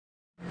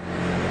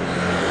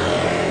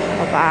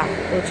发，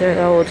我觉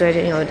得我最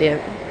近有点，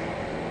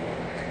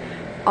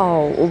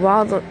我不知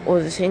道我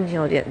的心情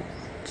有点，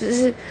就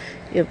是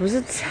也不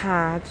是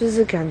差，就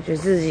是感觉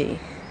自己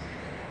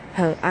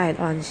很爱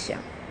乱想。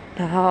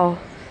然后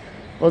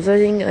我最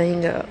近跟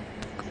一个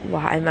我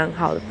还蛮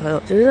好的朋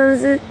友，就算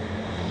是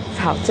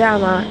吵架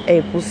吗？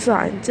不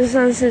算，就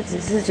算是只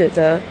是觉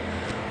得，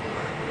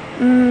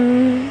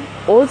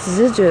我只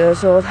是觉得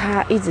说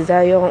他一直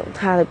在用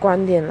他的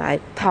观点来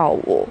套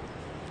我，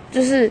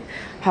就是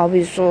好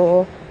比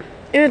说，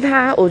因为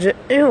我觉得，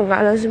因为我跟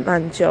他认识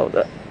蛮久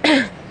的，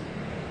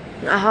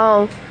然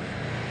后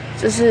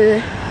就是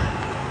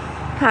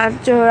他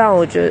就会让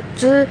我觉得，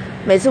就是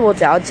每次我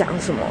只要讲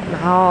什么，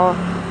然后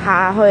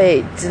他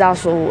会知道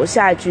说我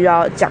下一句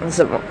要讲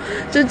什么，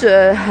就觉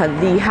得很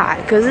厉害。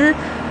可是，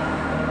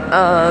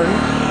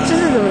就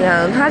是怎么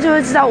讲，他就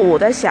会知道我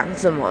在想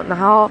什么，然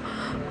后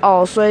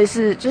所以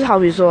就是好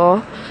比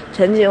说，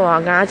前几天我要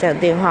跟他讲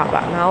电话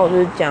吧，然后我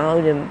就讲到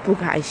有点不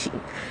开心，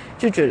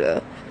就觉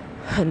得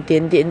很点，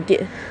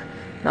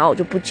然后我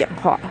就不讲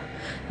话了。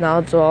然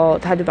后之后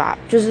他就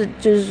就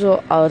是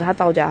说他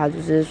到家他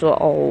就是说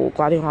我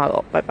挂电话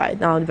了，拜拜，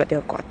然后就把电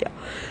话挂掉。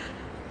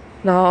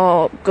然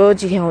后隔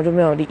几天我就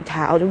没有理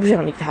他，我就不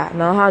想理他。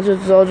然后他之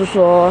后就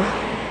说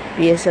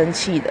别生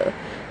气了，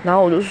然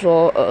后我就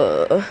说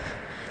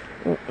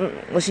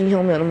我心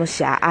胸没有那么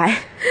狭隘。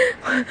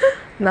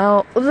然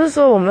后我就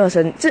说我没有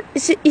生，这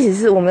意思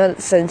是我没有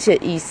生气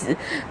的意思。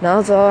然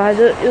后之后他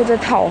就又在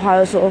套我话，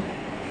就说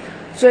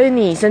所以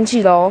你生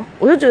气咯。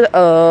我就觉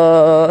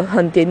得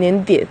很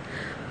点。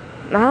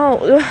然后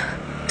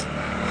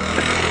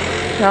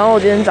我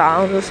今天早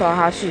上就收到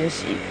他讯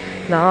息，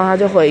然后他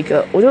就回一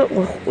个，我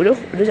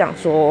就讲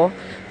说，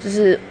就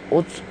是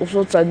我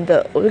说真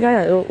的，我就跟他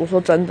讲说，我说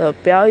真的，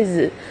不要一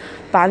直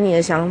把你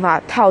的想法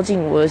套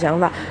进我的想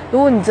法。如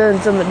果你真的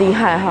这么厉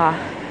害的话，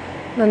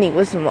那你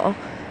为什么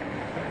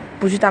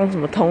不去当什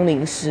么通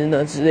灵师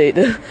呢之类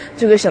的？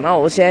就可以想到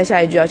我现在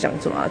下一句要讲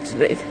什么之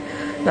类的。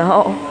然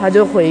后他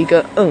就回一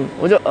个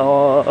我就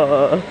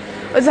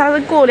而且他是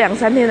过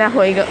2-3天才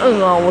回一个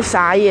我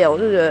傻眼，我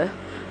就觉得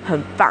很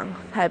棒，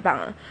太棒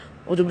了，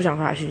我就不想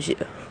回他讯息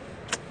了。